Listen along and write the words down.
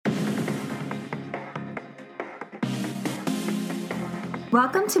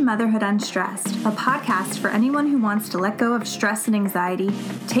Welcome to Motherhood Unstressed, a podcast for anyone who wants to let go of stress and anxiety,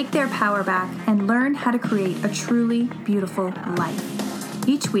 take their power back, and learn how to create a truly beautiful life.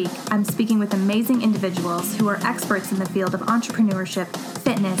 Each week, I'm speaking with amazing individuals who are experts in the field of entrepreneurship,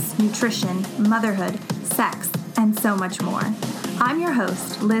 fitness, nutrition, motherhood, sex, and so much more. I'm your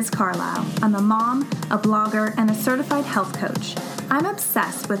host, Liz Carlisle. I'm a mom, a blogger, and a certified health coach. I'm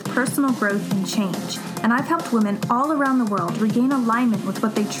obsessed with personal growth and change, and I've helped women all around the world regain alignment with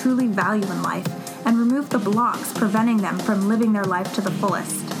what they truly value in life and remove the blocks preventing them from living their life to the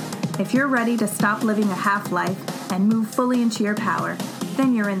fullest. If you're ready to stop living a half life and move fully into your power,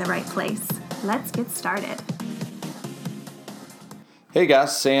 then you're in the right place. Let's get started. Hey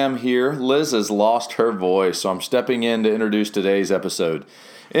guys, Sam here. Liz has lost her voice, so I'm stepping in to introduce today's episode.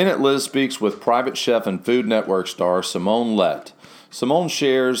 In it, Liz speaks with private chef and Food Network star Samone Lett. Samone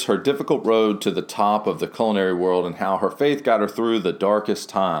shares her difficult road to the top of the culinary world and how her faith got her through the darkest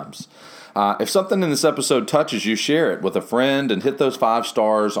times. If something in this episode touches you, share it with a friend and hit those 5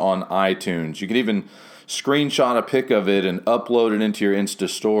 stars on iTunes. You can even screenshot a pic of it and upload it into your Insta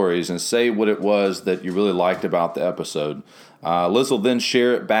stories and say what it was that you really liked about the episode. Liz will then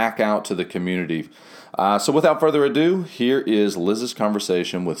share it back out to the community. So without further ado, here is Liz's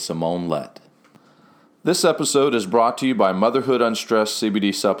conversation with Samone Lett. This episode is brought to you by Motherhood Unstressed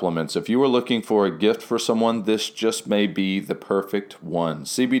CBD Supplements. If you are looking for a gift for someone, this just may be the perfect one.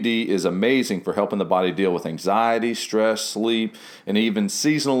 CBD is amazing for helping the body deal with anxiety, stress, sleep, and even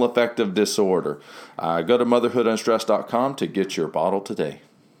seasonal affective disorder. Go to motherhoodunstressed.com to get your bottle today.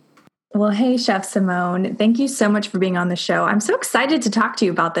 Well, hey, Chef Samone, thank you so much for being on the show. I'm so excited to talk to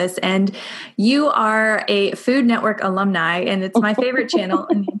you about this. And you are a Food Network alumni, and it's my favorite channel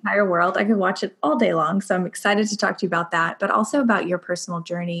in the entire world. I could watch it all day long. So I'm excited to talk to you about that, but also about your personal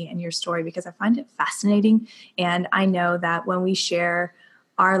journey and your story, because I find it fascinating. And I know that when we share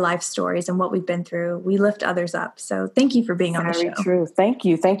our life stories and what we've been through, we lift others up. So thank you for being on the show. Very true. Thank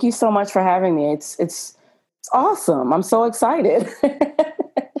you. Thank you so much for having me. It's awesome. I'm so excited.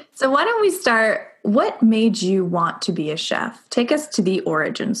 So why don't we start, what made you want to be a chef? Take us to the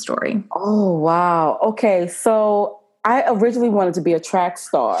origin story. Oh, wow. Okay. So I originally wanted to be a track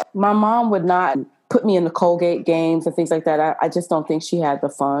star. My mom would not put me in the Colgate games and things like that. I just don't think she had the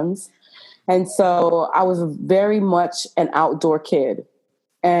funds. And so I was very much an outdoor kid.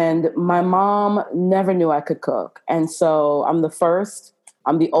 And my mom never knew I could cook. And so I'm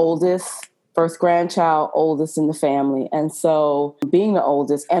the oldest. First grandchild, oldest in the family. And so being the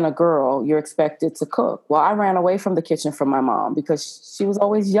oldest and a girl, you're expected to cook. Well, I ran away from the kitchen from my mom because she was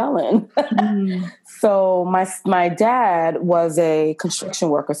always yelling. So my dad was a construction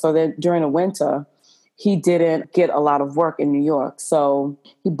worker. So that during the winter, he didn't get a lot of work in New York. So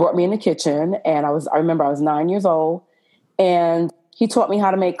he brought me in the kitchen, and I remember I was 9 years old, and he taught me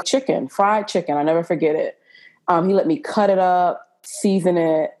how to make fried chicken. I never forget it. He let me cut it up, season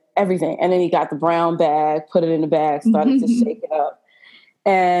it, everything. And then he got the brown bag, put it in the bag, started to shake it up.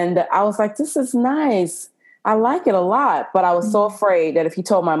 And I was like, this is nice. I like it a lot. But I was so afraid that if he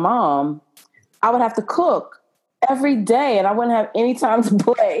told my mom, I would have to cook every day and I wouldn't have any time to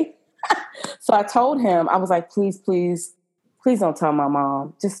play. So I told him, I was like, please don't tell my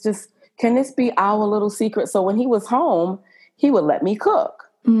mom. Just can this be our little secret? So when he was home, he would let me cook.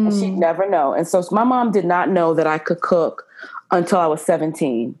 And she'd never know. And so my mom did not know that I could cook until I was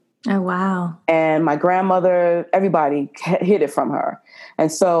 17. Oh, wow. And my grandmother, everybody hid it from her.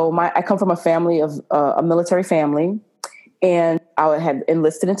 And so I come from a family of a military family, and I had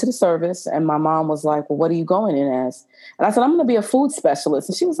enlisted into the service. And my mom was like, well, what are you going in as? And I said, I'm going to be a food specialist.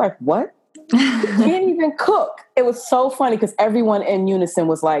 And she was like, what? You can't even cook. It was so funny because everyone in unison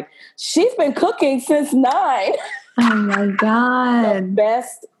was like, she's been cooking since 9. Oh my God. The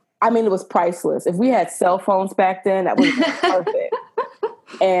best. I mean, it was priceless. If we had cell phones back then, that would have been perfect.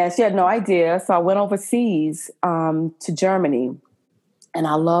 And she had no idea. So I went overseas to Germany, and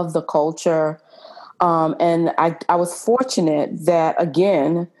I love the culture. And I was fortunate that,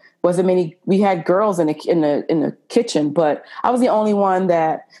 again, we had girls in the kitchen, but I was the only one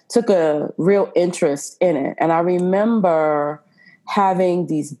that took a real interest in it. And I remember having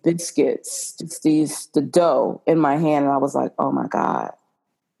these biscuits, the dough in my hand, and I was like, oh my God,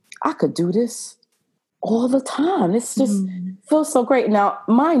 I could do this all the time. It's just feels so great. Now,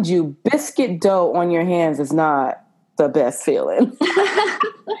 mind you, biscuit dough on your hands is not the best feeling.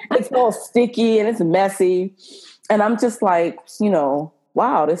 It's all sticky and it's messy. And I'm just like,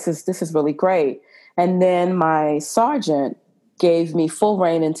 wow, this is really great. And then my sergeant gave me full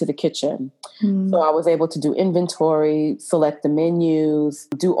reign into the kitchen. So I was able to do inventory, select the menus,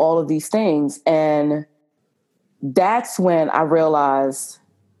 do all of these things. And that's when I realized,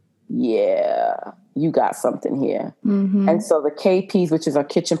 yeah, you got something here. Mm-hmm. And so the KPs, which is our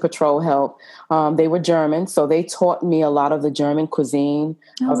kitchen patrol help, they were German. So they taught me a lot of the German cuisine.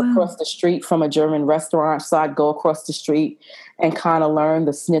 Oh, I was wow. across the street from a German restaurant. So I'd go across the street and kind of learn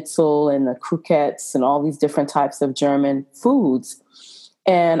the schnitzel and the croquettes and all these different types of German foods.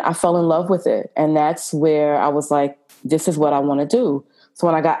 And I fell in love with it. And that's where I was like, this is what I want to do. So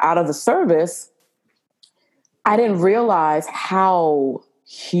when I got out of the service, I didn't realize how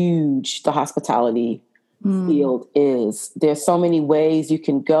huge the hospitality field is. There's so many ways you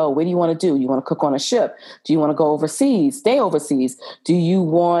can go. Where do you want to do? You want to cook on a ship? Do you want to go overseas? Stay overseas? Do you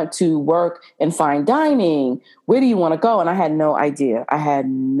want to work in fine dining? Where do you want to go? And I had no idea.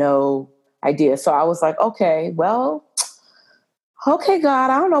 So I was like, okay, God,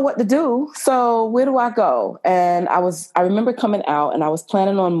 I don't know what to do. So where do I go? And I remember coming out and I was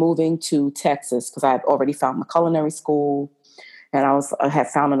planning on moving to Texas because I had already found my culinary school and I had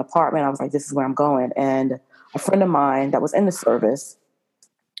found an apartment. I was like, this is where I'm going. And a friend of mine that was in the service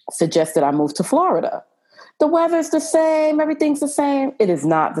suggested I move to Florida. The weather's the same. Everything's the same. It is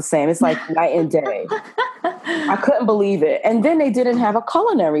not the same. It's like night and day. I couldn't believe it. And then they didn't have a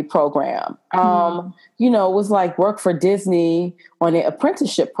culinary program. It was like work for Disney on an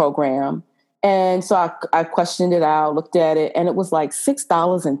apprenticeship program. And so I questioned it out, looked at it, and it was like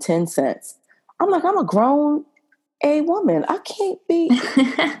 $6.10. I'm like, I'm a grown woman. I can't be.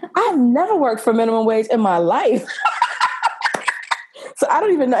 I've never worked for minimum wage in my life. So I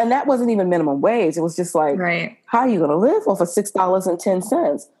don't even know. And that wasn't even minimum wage. It was just like, right. How are you going to live off of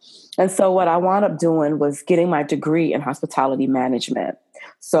 $6.10? And so what I wound up doing was getting my degree in hospitality management.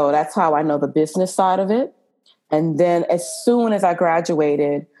 So that's how I know the business side of it. And then as soon as I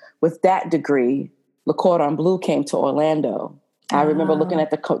graduated with that degree, Le Cordon Bleu came to Orlando. I remember looking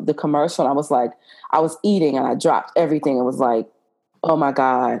at the commercial and I was like, I was eating and I dropped everything. It was like, oh my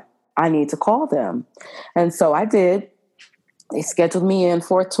God, I need to call them. And so I did. They scheduled me in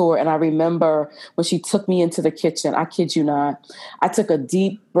for a tour. And I remember when she took me into the kitchen, I kid you not, I took a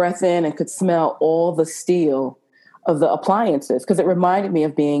deep breath in and could smell all the steel of the appliances because it reminded me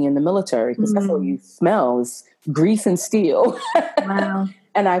of being in the military because that's what you smell is grease and steel. Wow.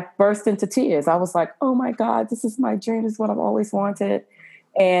 And I burst into tears. I was like, oh my God, this is my dream. This is what I've always wanted.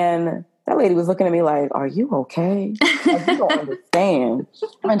 And that lady was looking at me like, are you okay? Like, you don't understand.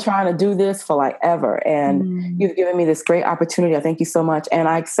 I've been trying to do this for like ever. And you've given me this great opportunity. I thank you so much. And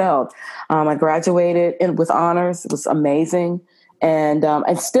I excelled. I graduated with honors. It was amazing. And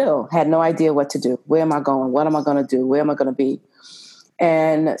still had no idea what to do. Where am I going? What am I going to do? Where am I going to be?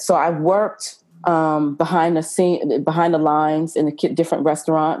 And so I worked behind the lines in the different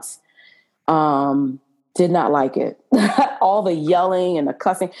restaurants. Did not like it. All the yelling and the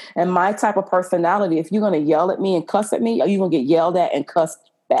cussing. And my type of personality, if you're going to yell at me and cuss at me, you're going to get yelled at and cussed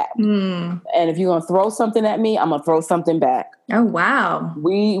back. And if you're going to throw something at me, I'm going to throw something back. Oh, wow.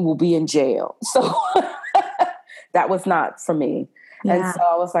 We will be in jail. So that was not for me. Yeah. And so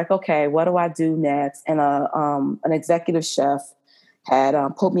I was like, okay, what do I do next? And an executive chef had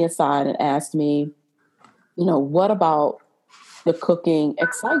pulled me aside and asked me, what about the cooking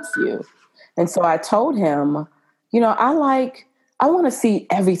excites you? And so I told him, I want to see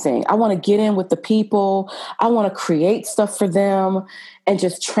everything. I want to get in with the people. I want to create stuff for them and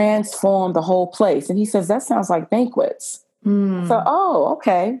just transform the whole place. And he says, that sounds like banquets. So,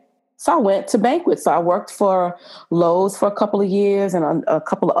 okay. So I went to banquets. So I worked for Lowe's for a couple of years and a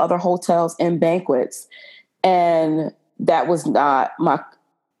couple of other hotels in banquets. And that was not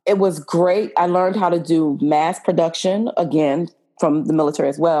it was great. I learned how to do mass production again from the military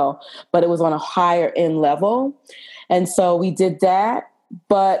as well, but it was on a higher end level. And so we did that,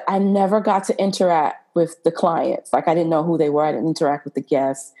 but I never got to interact with the clients. Like I didn't know who they were. I didn't interact with the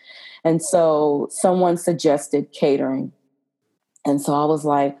guests. And so someone suggested catering. And so I was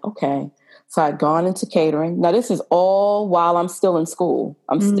like, okay. So I'd gone into catering. Now this is all while I'm still in school.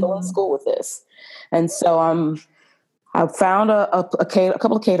 I'm still in school with this. And so I found a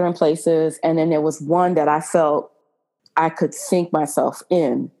couple of catering places. And then there was one that I felt I could sink myself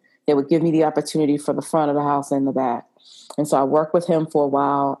in. They would give me the opportunity for the front of the house and the back. And so I worked with him for a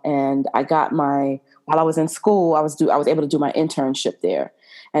while, and I got while I was in school, I was able to do my internship there.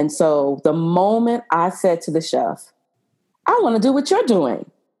 And so the moment I said to the chef, I want to do what you're doing,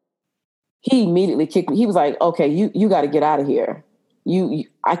 he immediately kicked me. He was like, okay, you got to get out of here.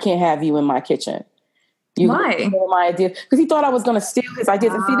 I can't have you in my kitchen. Why? My idea, because he thought I was going to steal his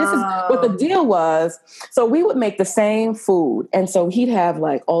ideas. And see, this is what the deal was. So we would make the same food, and so he'd have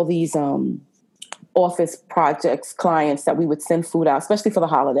like all these office projects, clients that we would send food out, especially for the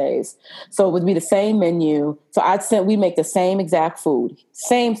holidays. So it would be the same menu. So we make the same exact food,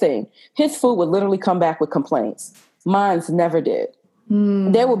 same thing. His food would literally come back with complaints. Mine's never did.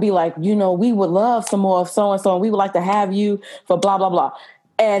 They would be like, we would love some more of so-and-so, and we would like to have you for blah, blah, blah.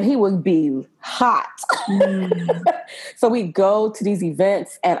 And he would be hot. So we'd go to these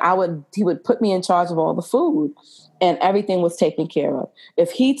events, and he would put me in charge of all the food, and everything was taken care of.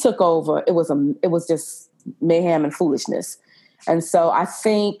 If he took over, it was just mayhem and foolishness. And so I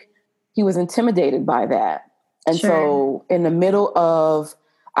think he was intimidated by that. And so in the middle of,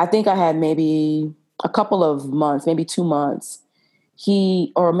 I think I had maybe a couple of months, maybe 2 months,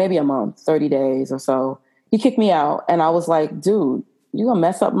 or maybe a month, 30 days or so, he kicked me out. And I was like, dude, you're going to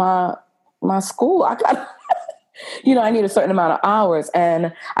mess up my school. I got, I need a certain amount of hours.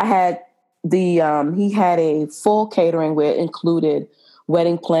 And I had he had a full catering where it included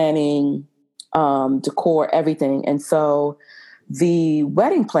wedding planning, decor, everything. And so the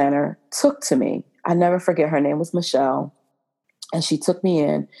wedding planner took to me. I never forget, her name was Michelle. And she took me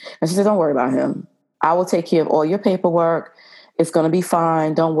in and she said, don't worry about him. I will take care of all your paperwork. It's going to be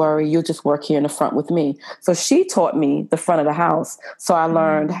fine. Don't worry. You'll just work here in the front with me. So she taught me the front of the house. So I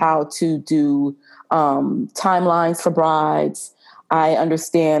learned how to do timelines for brides. I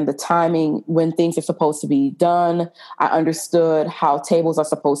understand the timing when things are supposed to be done. I understood how tables are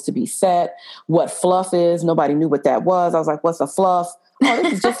supposed to be set, what fluff is. Nobody knew what that was. I was like, what's a fluff? Oh,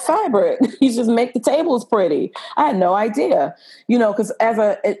 this is just fabric. You just make the tables pretty. I had no idea, because as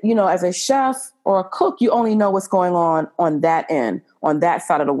a chef or a cook, you only know what's going on that end, on that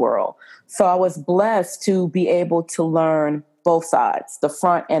side of the world. So I was blessed to be able to learn both sides, the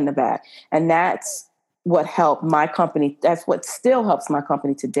front and the back. And that's what helped my company. That's what still helps my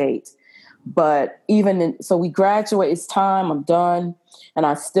company to date. But so we graduate, it's time, I'm done. And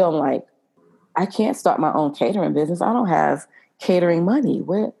I still like, I can't start my own catering business. I don't have catering money.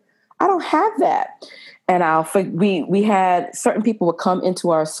 I don't have that. And we had certain people would come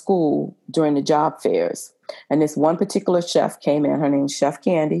into our school during the job fairs. And this one particular chef came in, her name's Chef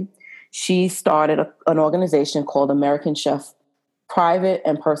Candy. She started an organization called American Chef Private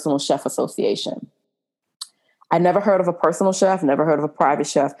and Personal Chef Association. I never heard of a personal chef, never heard of a private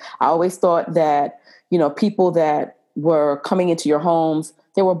chef. I always thought that, people that were coming into your homes,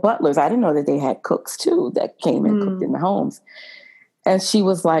 they were butlers. I didn't know that they had cooks too that came and cooked in the homes. And she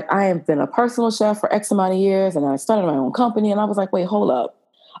was like, I have been a personal chef for X amount of years, and I started my own company. And I was like, wait, hold up.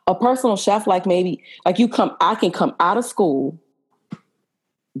 A personal chef, I can come out of school,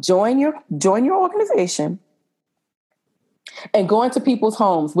 join your organization, and go into people's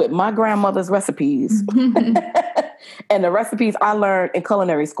homes with my grandmother's recipes and the recipes I learned in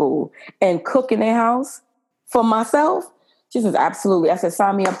culinary school and cook in their house for myself. She says, absolutely. I said,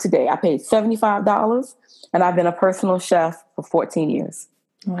 sign me up today. I paid $75 and I've been a personal chef for 14 years.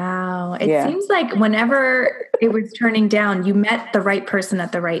 Wow. It seems like whenever it was turning down, you met the right person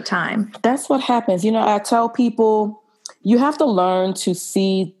at the right time. That's what happens. I tell people, you have to learn to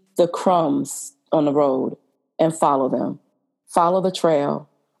see the crumbs on the road and follow them. Follow the trail.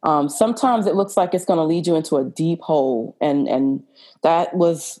 Sometimes it looks like it's going to lead you into a deep hole. And that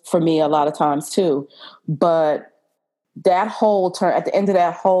was for me a lot of times too. But that hole at the end of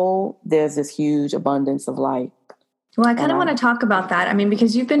that hole, there's this huge abundance of light. Well, I kind of want to talk about that. I mean,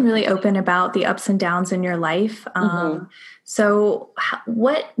 because you've been really open about the ups and downs in your life. So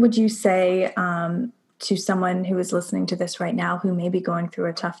what would you say to someone who is listening to this right now who may be going through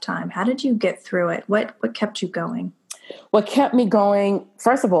a tough time? How did you get through it? What kept you going? What kept me going,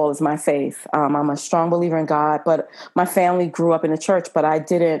 first of all, is my faith. I'm a strong believer in God, but my family grew up in the church, but I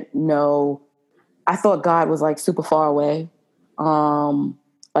didn't know. I thought God was like super far away.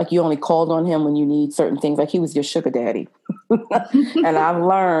 Like you only called on him when you need certain things, like he was your sugar daddy. And I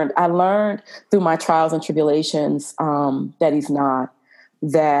learned through my trials and tribulations that he's not,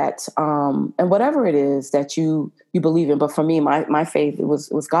 that, and whatever it is that you believe in. But for me, my faith, it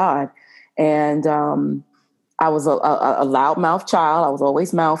was God. And I was a loudmouth child. I was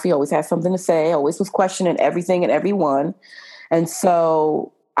always mouthy, always had something to say, always was questioning everything and everyone. And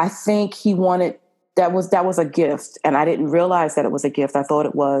so I think he wanted, that was a gift. And I didn't realize that it was a gift. I thought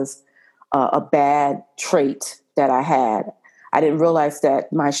it was a bad trait that I had. I didn't realize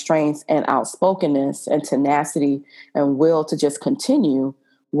that my strength and outspokenness and tenacity and will to just continue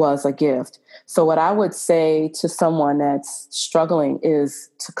was a gift. So what I would say to someone that's struggling is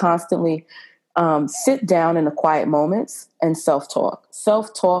to constantly sit down in the quiet moments and self-talk.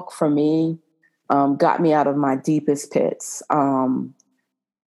 Self-talk for me got me out of my deepest pits.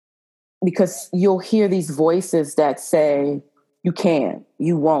 Because you'll hear these voices that say, you can't,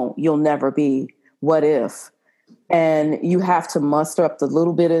 you won't, you'll never be. what if? And you have to muster up the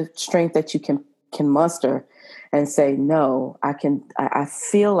little bit of strength that you can muster and say, no, I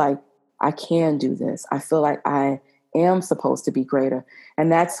feel like I can do this. I feel like I am supposed to be greater.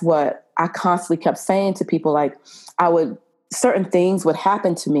 And that's what I constantly kept saying to people. Like, certain things would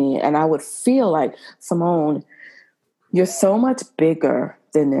happen to me and I would feel like, Samone, you're so much bigger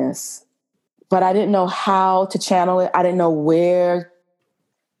than this. But I didn't know how to channel it. I didn't know where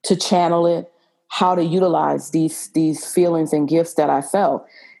to channel it, how to utilize these feelings and gifts that I felt.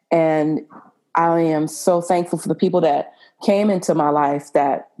 And I am so thankful for the people that came into my life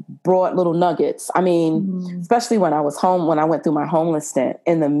that brought little nuggets. I mean, especially when I was home, when I went through my homeless stint,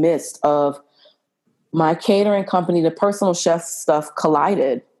 in the midst of my catering company, the personal chef stuff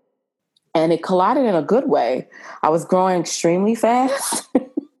collided. And it collided in a good way. I was growing extremely fast.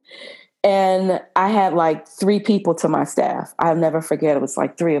 And I had like 3 people to my staff. I'll never forget. It was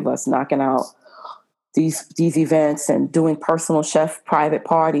like 3 of us knocking out these events and doing personal chef private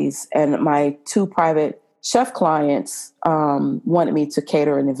parties. And my 2 private chef clients wanted me to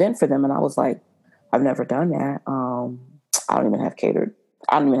cater an event for them. And I was like, I've never done that. I don't even have catered.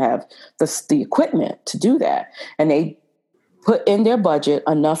 I don't even have the equipment to do that. And they put in their budget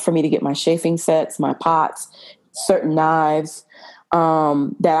enough for me to get my chafing sets, my pots, certain knives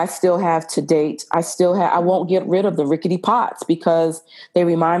that I still have to date. I won't get rid of the rickety pots because they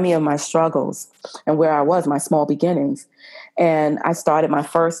remind me of my struggles and where I was, my small beginnings. And I started my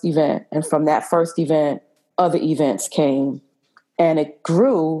first event. And from that first event, other events came and it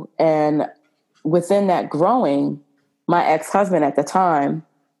grew. And within that growing, my ex-husband at the time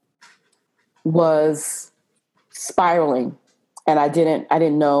was spiraling. And I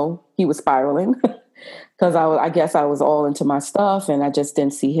didn't know he was spiraling because I guess I was all into my stuff and I just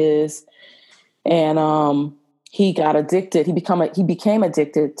didn't see his. And he got addicted. He became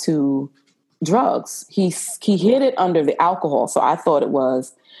addicted to drugs. He hid it under the alcohol. So I thought it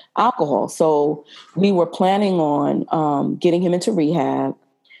was alcohol. So we were planning on getting him into rehab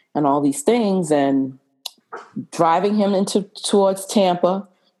and all these things and driving him towards Tampa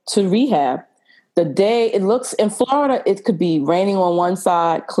to rehab. The day it looks in Florida, it could be raining on one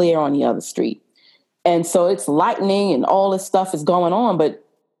side, clear on the other street. And so it's lightning and all this stuff is going on, but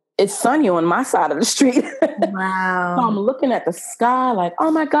it's sunny on my side of the street. Wow. So I'm looking at the sky like,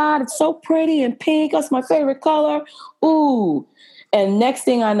 oh my God, it's so pretty and pink. That's my favorite color. Ooh. And next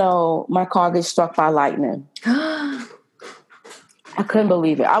thing I know, my car gets struck by lightning. I couldn't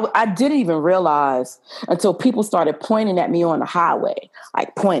believe it. I didn't even realize until people started pointing at me on the highway,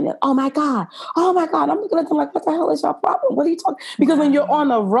 like pointing, oh my God. I'm looking at them like, what the hell is your problem? What are you talking? Because when you're on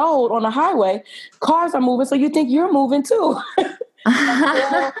the road, on the highway, cars are moving, so you think you're moving too.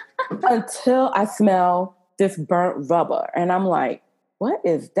 until I smell this burnt rubber. And I'm like, what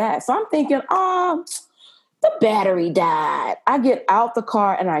is that? So I'm thinking, the battery died. I get out the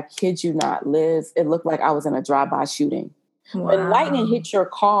car and I kid you not, Liz, it looked like I was in a drive-by shooting. Wow. When lightning hits your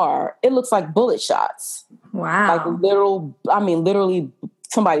car, it looks like bullet shots. Wow. Like literally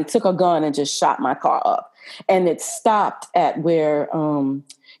somebody took a gun and just shot my car up. And it stopped at where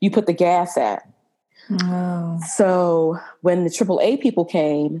you put the gas at. Oh. So when the AAA people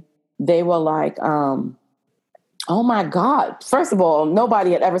came, they were like, oh my God. First of all,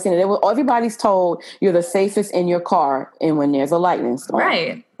 nobody had ever seen it. Everybody's told you're the safest in your car and when there's a lightning storm.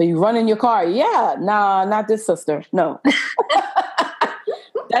 Right. So you run in your car. Yeah, nah, not this sister. No.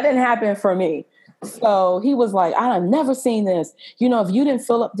 That didn't happen for me. So he was like, I've never seen this. You know, if you didn't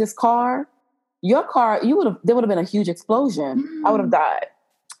fill up this car, your car, there would have been a huge explosion. I would have died.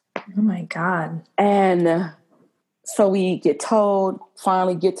 Oh my God. And so we get told,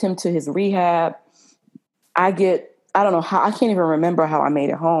 finally gets him to his rehab. I don't know how, I can't even remember how I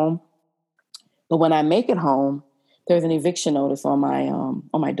made it home. But when I make it home, there's an eviction notice on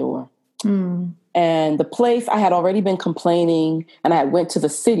my door. Mm. And the place, I had already been complaining and I went to the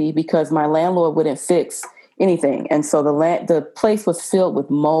city because my landlord wouldn't fix anything. And so the place was filled with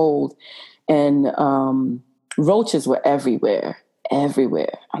mold and roaches were everywhere. And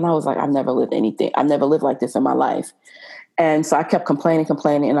I was like, I've never lived like this in my life. And so I kept complaining.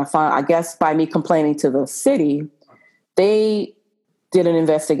 And I guess by me complaining to the city, they did an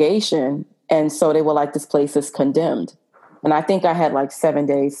investigation. And so they were like, this place is condemned. And I think I had like 7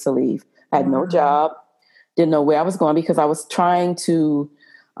 days to leave. I had no job, didn't know where I was going because I was trying to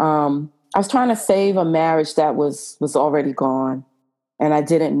save a marriage that was already gone. And I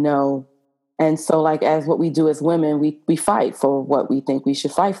didn't know. And so like, as what we do as women, we fight for what we think we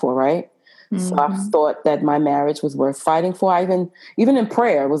should fight for, right? Mm-hmm. So I thought that my marriage was worth fighting for. I even in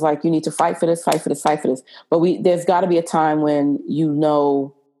prayer, it was like, you need to fight for this, fight for this, fight for this. But there's got to be a time when you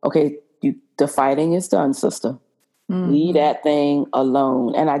know, okay, the fighting is done, sister. Leave that thing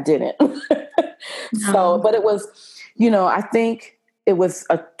alone. And I didn't. But it was, I think it was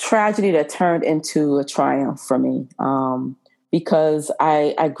a tragedy that turned into a triumph for me, because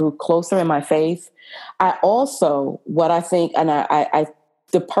I grew closer in my faith. I also, what I think, and I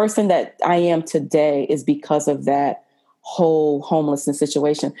the person that I am today is because of that whole homelessness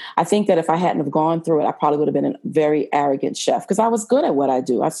situation. I think that if I hadn't have gone through it, I probably would have been a very arrogant chef, because I was good at what I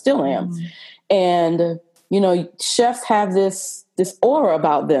do. I still am. And, chefs have this aura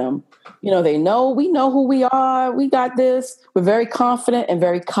about them. We know who we are. We got this. We're very confident and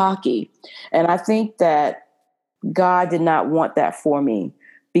very cocky. And I think that God did not want that for me,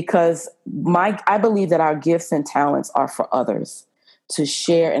 because I believe that our gifts and talents are for others to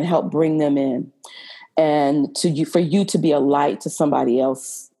share and help bring them in, and for you to be a light to somebody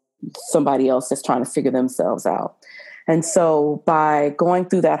else that's trying to figure themselves out. And so by going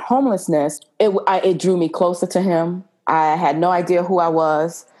through that homelessness, it drew me closer to him. I had no idea who I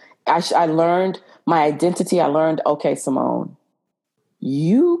was. I learned my identity. I learned, okay, Samone,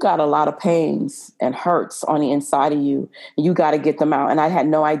 you got a lot of pains and hurts on the inside of you. You got to get them out. And I had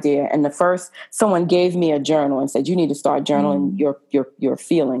no idea. And someone gave me a journal and said, you need to start journaling your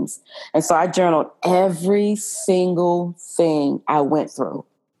feelings. And so I journaled every single thing I went through,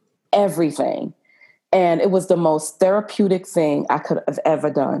 everything. And it was the most therapeutic thing I could have ever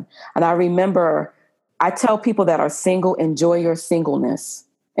done. And I remember, I tell people that are single, enjoy your singleness.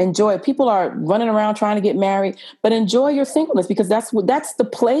 Enjoy it. People are running around trying to get married, but enjoy your singleness, because that's the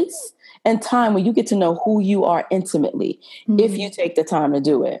place and time where you get to know who you are intimately, if you take the time to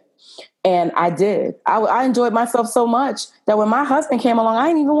do it. And I did. I enjoyed myself so much that when my husband came along, I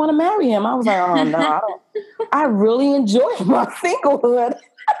didn't even want to marry him. I was like, oh no, I don't. I really enjoyed my singlehood.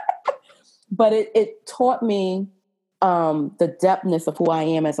 But it taught me the depthness of who I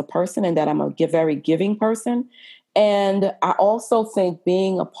am as a person, and that I'm a very giving person. And I also think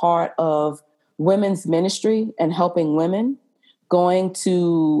being a part of women's ministry and helping women,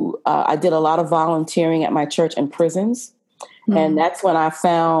 I did a lot of volunteering at my church in prisons. And that's when I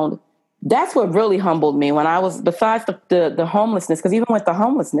found, that's what really humbled me when I was, besides the homelessness, because even with the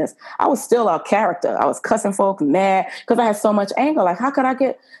homelessness, I was still a character. I was cussing folks mad because I had so much anger. Like, how could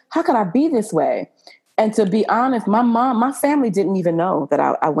I be this way? And to be honest, my family didn't even know that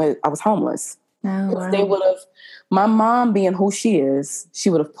I was homeless. Oh, wow. They would have, my mom being who she is,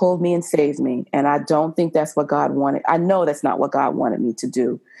 she would have pulled me and saved me. And I don't think that's what God wanted. I know that's not what God wanted me to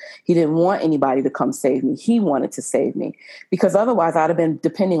do. He didn't want anybody to come save me. He wanted to save me, because otherwise I'd have been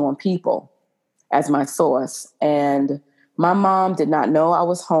depending on people as my source. And my mom did not know I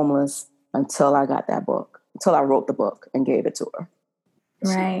was homeless until I got that book, until I wrote the book and gave it to her.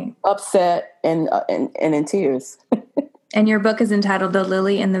 Right. Upset and in tears. And your book is entitled The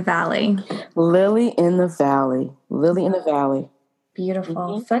Lily in the Valley. Lily in the Valley. Lily in the Valley. Beautiful.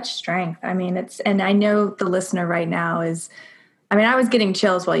 Mm-hmm. Such strength. I mean, and I know the listener right now I was getting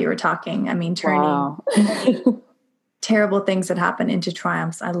chills while you were talking. I mean, turning terrible things that happen into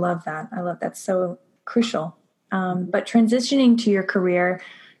triumphs. I love that. That's so crucial. But transitioning to your career,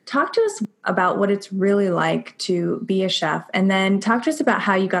 talk to us about what it's really like to be a chef, and then talk to us about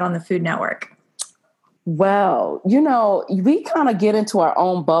how you got on the Food Network. Well, we kind of get into our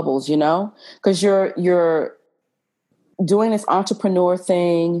own bubbles, because you're doing this entrepreneur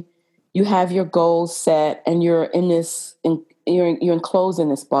thing, you have your goals set, and you're enclosed in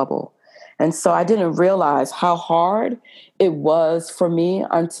this bubble. And so I didn't realize how hard it was for me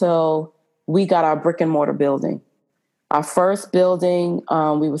until we got our brick and mortar building. Our first building,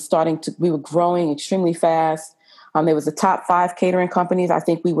 we were growing extremely fast. There was the top 5 catering companies. I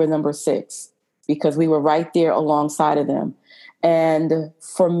think we were number 6. Because we were right there alongside of them. And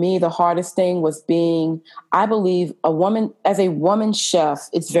for me, the hardest thing was being, I believe, as a woman chef,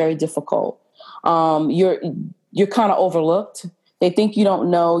 it's very difficult. You're kind of overlooked. They think you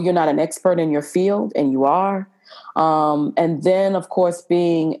don't know, you're not an expert in your field, and you are. And then, of course,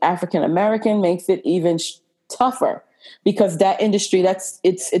 being African-American makes it even tougher, because that industry,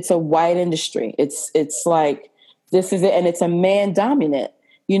 it's a white industry. It's like, this is it. And it's a man dominant.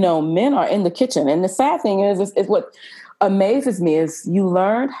 Men are in the kitchen. And the sad thing is what amazes me is you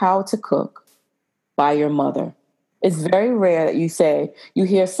learned how to cook by your mother. It's very rare that you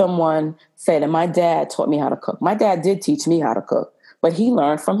hear someone say that my dad taught me how to cook. My dad did teach me how to cook, but he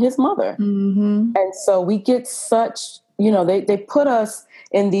learned from his mother. Mm-hmm. And so we get they put us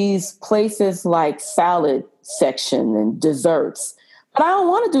in these places like salad section and desserts. But I don't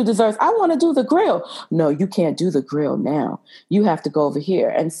want to do desserts. I want to do the grill. No, you can't do the grill now. You have to go over here.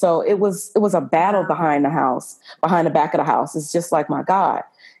 And so it was a battle behind the back of the house. It's just like, my God,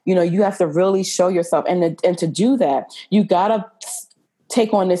 You have to really show yourself. And to do that, you got to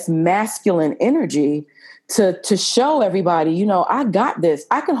take on this masculine energy to show everybody, I got this.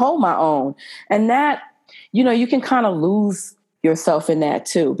 I can hold my own. And that, you can kind of lose yourself in that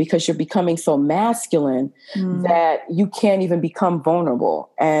too, because you're becoming so masculine that you can't even become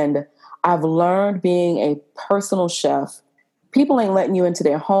vulnerable. And I've learned being a personal chef, people ain't letting you into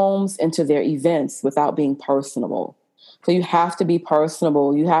their homes, into their events without being personable. So you have to be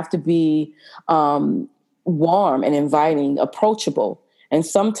personable. You have to be warm and inviting, approachable. And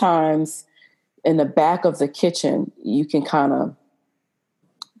sometimes in the back of the kitchen, you can kind of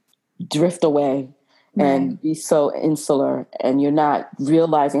drift away and be so insular, and you're not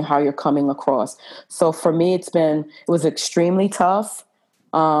realizing how you're coming across. So for me, it was extremely tough.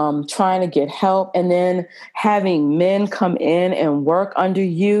 Trying to get help, and then having men come in and work under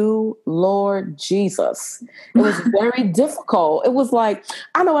you, Lord Jesus. It was very difficult. It was like,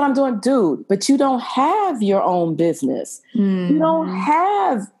 I know what I'm doing, dude, but you don't have your own business. You don't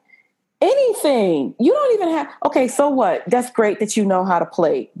have anything. You don't even have, okay, so what? That's great that you know how to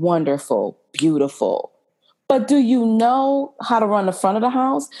play. Wonderful, beautiful. But do you know how to run the front of the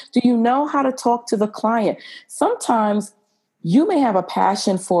house? Do you know how to talk to the client? Sometimes you may have a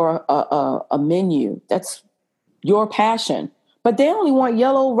passion for a menu. That's your passion. But they only want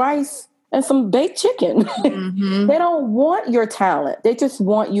yellow rice and some baked chicken. They don't want your talent. They just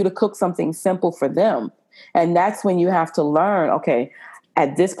want you to cook something simple for them. And that's when you have to learn, okay,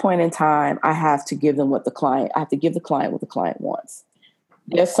 at this point in time, I have to give the client what the client wants.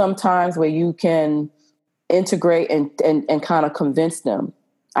 There's some times where you can integrate and kind of convince them.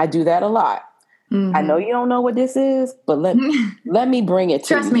 I do that a lot. I know you don't know what this is, but let me bring it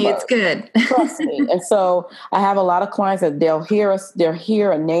to you. Trust me, it's good. Trust me. And so I have a lot of clients that they'll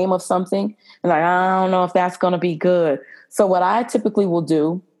hear a name of something and like, I don't know if that's going to be good. So what I typically will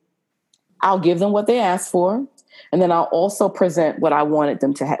do, I'll give them what they asked for. And then I'll also present what I wanted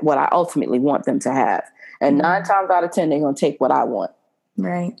them to have, what I ultimately want them to have. And 9 times out of 10, they're going to take what I want.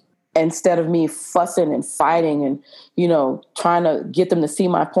 Right. Instead of me fussing and fighting and, trying to get them to see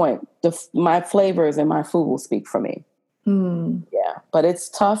my point, my flavors and my food will speak for me. Yeah, but it's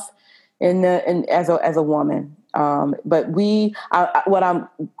tough as a woman. But what I'm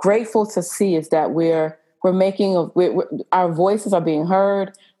grateful to see is that we're our voices are being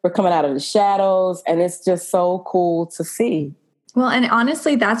heard. We're coming out of the shadows, and it's just so cool to see. Well, and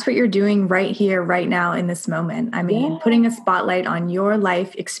honestly, that's what you're doing right here, right now in this moment. I mean, putting a spotlight on your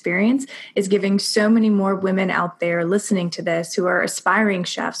life experience is giving so many more women out there listening to this who are aspiring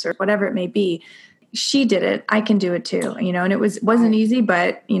chefs or whatever it may be. She did it. I can do it too. And it wasn't easy,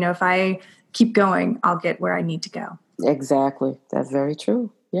 but if I keep going, I'll get where I need to go. Exactly. That's very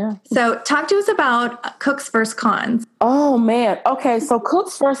true. Yeah. So talk to us about cooks versus cons. Oh, man. Okay. So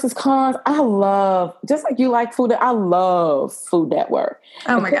cooks versus cons. I love, just like you like food, I love Food Network.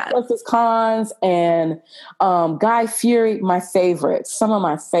 Oh, my God. Versus cons and Guy Fieri, some of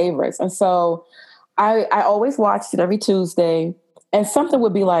my favorites. And so I always watched it every Tuesday. And something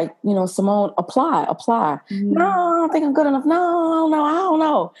would be like, Samone, apply. No, I don't think I'm good enough. No, I don't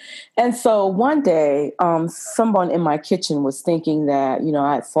know. And so one day, someone in my kitchen was thinking that,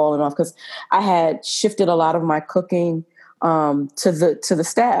 I had fallen off because I had shifted a lot of my cooking to the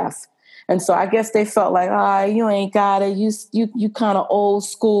staff. And so I guess they felt like, you ain't got it. You kind of old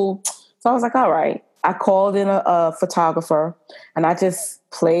school. So I was like, all right. I called in a photographer and I just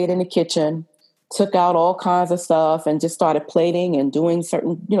played in the kitchen, took out all kinds of stuff and just started plating and doing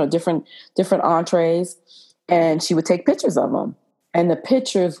certain, different entrees. And she would take pictures of them. And the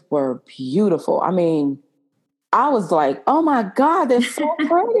pictures were beautiful. I mean, I was like, oh my God, they're so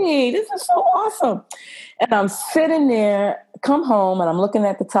pretty. This is so awesome. And I'm sitting there, come home, and I'm looking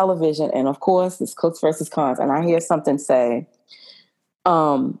at the television. And of course, it's cooks versus cons. And I hear something say,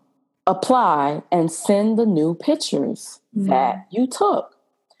 apply and send the new pictures that you took.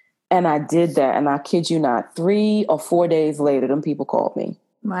 And I did that. And I kid you not, 3 or 4 days later, them people called me.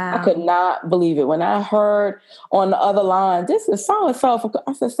 Wow. I could not believe it. When I heard on the other line, this is so-and-so.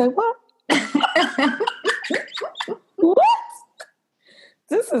 I said, say what? What?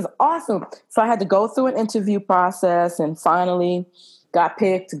 This is awesome. So I had to go through an interview process and finally got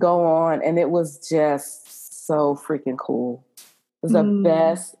picked to go on. And it was just so freaking cool. It was the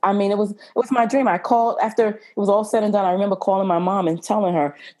best. I mean, it was my dream. I called after it was all said and done. I remember calling my mom and telling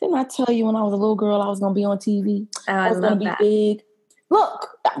her, didn't I tell you when I was a little girl I was going to be on TV? I was going to be big. Look,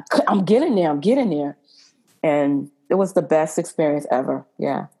 I'm getting there. And was the best experience ever.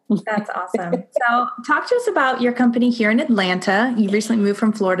 Yeah. That's awesome. So talk to us about your company here in Atlanta. You recently moved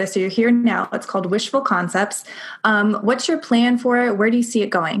from Florida, so you're here now. It's called Wishful Concepts. What's your plan for it? Where do you see it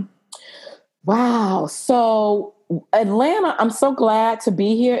going? Wow. So Atlanta, I'm so glad to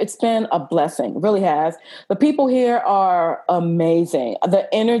be here. It's been a blessing. It really has. The people here are amazing.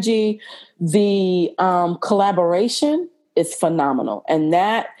 The energy, the collaboration is phenomenal. And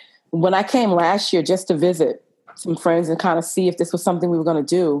that, when I came last year just to visit some friends and kind of see if this was something we were going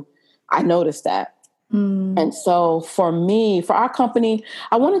to do, I noticed that. And so for me, for our company,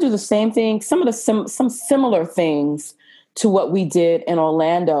 I want to do the same thing, some of the some similar things to what we did in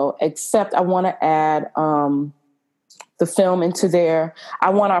Orlando, except I want to add the film into there.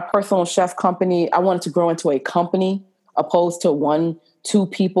 I want our personal chef company, I want it to grow into a company opposed to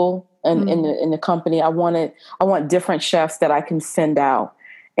 1-2 people in the company. I want different chefs that I can send out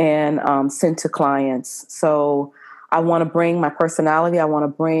and send to clients. So I want to bring my personality. I want to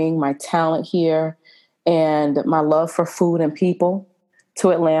bring my talent here and my love for food and people to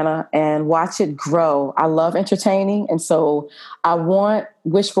Atlanta and watch it grow. I love entertaining. And so I want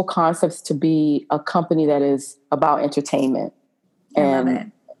Wishful Concepts to be a company that is about entertainment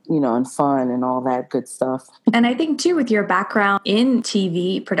and, and fun and all that good stuff. And I think too, with your background in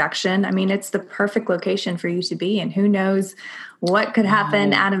TV production, I mean, it's the perfect location for you to be in. Who knows what could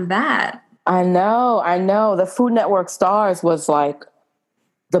happen out of that? I know. The Food Network Stars was like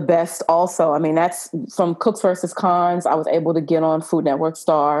the best also. I mean, that's from Cooks versus Cons. I was able to get on Food Network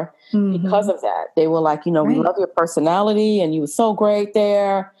Star because of that. They were like, we love your personality and you were so great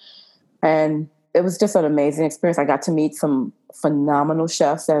there. And it was just an amazing experience. I got to meet some phenomenal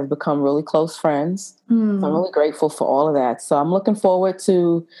chefs that have become really close friends. So I'm really grateful for all of that. So I'm looking forward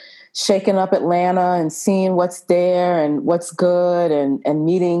to shaking up Atlanta and seeing what's there and what's good and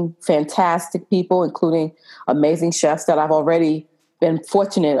meeting fantastic people, including amazing chefs that I've already been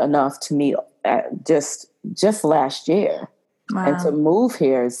fortunate enough to meet just last year. Wow. And to move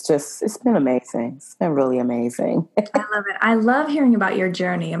here, it's been amazing. It's been really amazing. I love it. I love hearing about your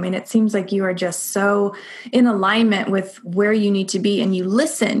journey. I mean, it seems like you are just so in alignment with where you need to be, and you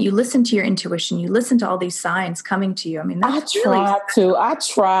listen to your intuition. You listen to all these signs coming to you. I mean, that's I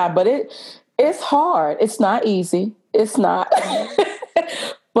try, but it's hard. It's not easy. It's not,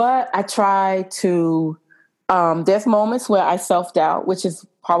 but I try to, there's moments where I self-doubt, which is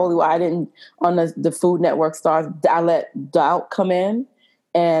probably why I didn't, on the Food Network Stars, I let doubt come in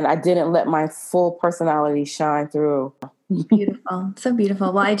and I didn't let my full personality shine through. Beautiful. So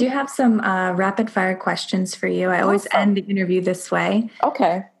beautiful. Well, I do have some rapid fire questions for you. I always end the interview this way.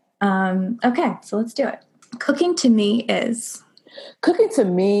 Okay. Okay, so let's do it. Cooking to me is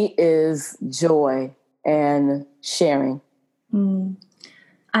joy and sharing.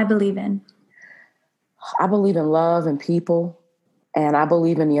 I believe in love and people. And I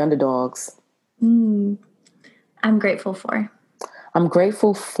believe in the underdogs. I'm grateful for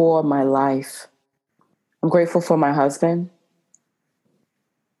my life. I'm grateful for my husband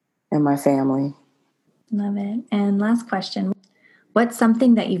and my family. Love it. And last question. What's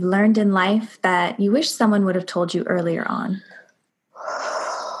something that you've learned in life that you wish someone would have told you earlier on?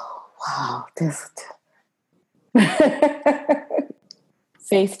 Wow.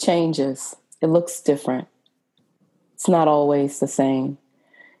 Faith changes. It looks different. It's not always the same.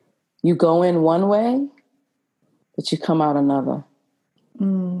 You go in one way, but you come out another.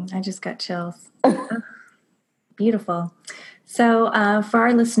 I just got chills. Beautiful. So for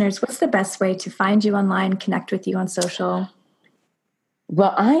our listeners, what's the best way to find you online, connect with you on social?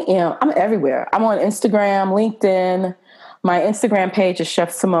 Well, I'm everywhere. I'm on Instagram, LinkedIn. My Instagram page is Chef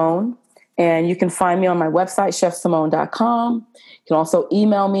Samone. And you can find me on my website, chefsamone.com. You can also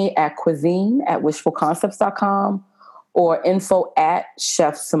email me at cuisine@wishfulconcepts.com. or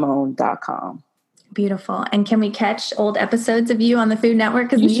info@chefsamone.com. Beautiful. And can we catch old episodes of you on the Food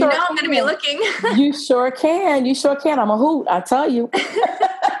Network? Because I'm going to be looking. You sure can. I'm a hoot, I tell you.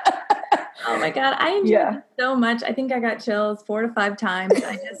 Oh my God. I enjoyed it so much. I think I got chills 4 to 5 times.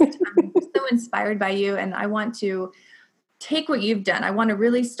 I'm so inspired by you, and I want to take what you've done. I want to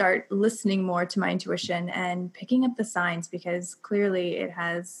really start listening more to my intuition and picking up the signs, because clearly it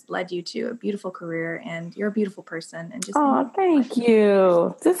has led you to a beautiful career, and you're a beautiful person. And just thank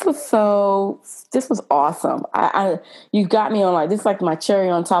you. This was awesome. You got me on this is like my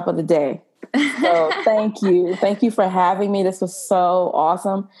cherry on top of the day. So thank you. Thank you for having me. This was so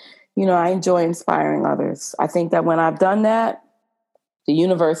awesome. I enjoy inspiring others. I think that when I've done that, the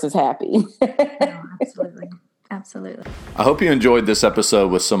universe is happy. Oh, absolutely. Absolutely. I hope you enjoyed this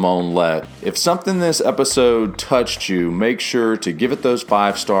episode with Samone Lett. If something in this episode touched you, make sure to give it those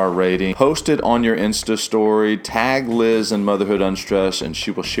 5-star rating, post it on your Insta story, tag Liz in Motherhood Unstressed, and she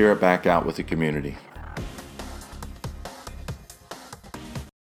will share it back out with the community.